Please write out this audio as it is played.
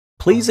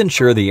Please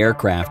ensure the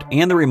aircraft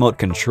and the remote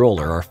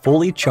controller are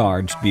fully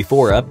charged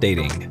before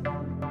updating.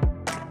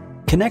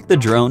 Connect the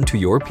drone to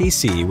your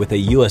PC with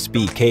a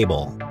USB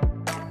cable.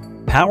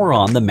 Power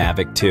on the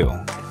Mavic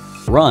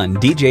 2. Run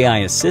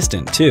DJI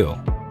Assistent 2.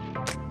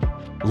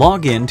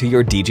 Log in to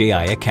your DJI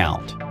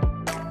account.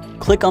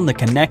 Click on the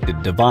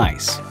connected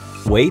device.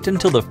 Wait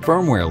until the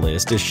firmware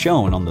list is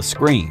shown on the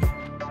screen.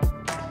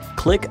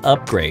 Click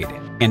Upgrade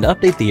and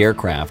update the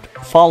aircraft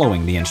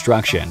following the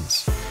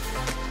instructions.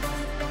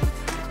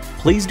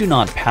 Please do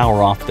not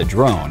power off the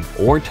drone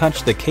or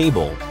touch the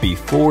cable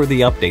before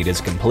the update is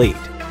complete.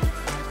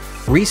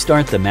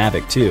 Restart the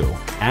Mavic 2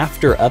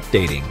 after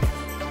updating.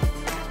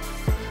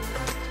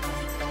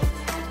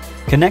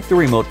 Connect the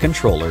remote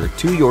controller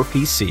to your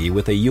PC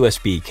with a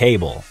USB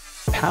cable.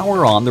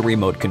 Power on the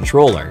remote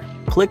controller.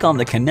 Click on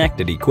the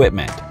connected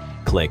equipment.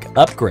 Click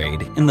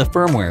Upgrade in the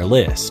firmware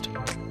list.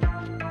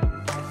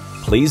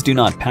 Please do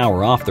not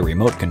power off the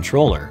remote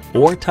controller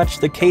or touch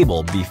the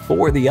cable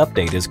before the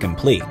update is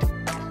complete.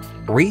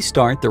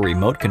 Restart the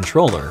remote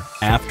controller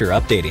after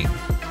updating.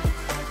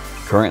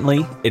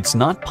 Currently, it's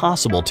not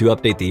possible to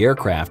update the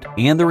aircraft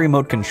and the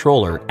remote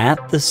controller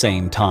at the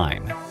same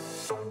time.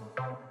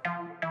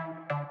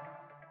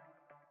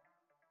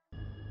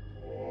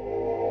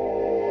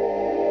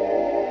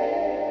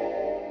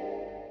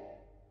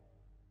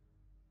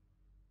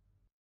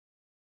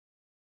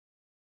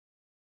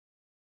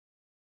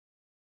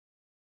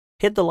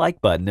 Hit the like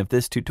button if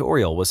this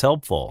tutorial was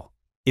helpful.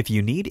 If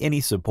you need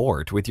any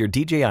support with your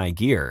DJI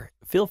gear,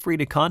 feel free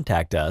to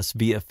contact us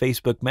via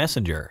Facebook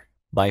Messenger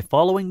by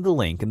following the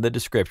link in the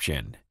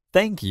description.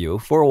 Thank you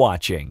for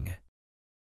watching.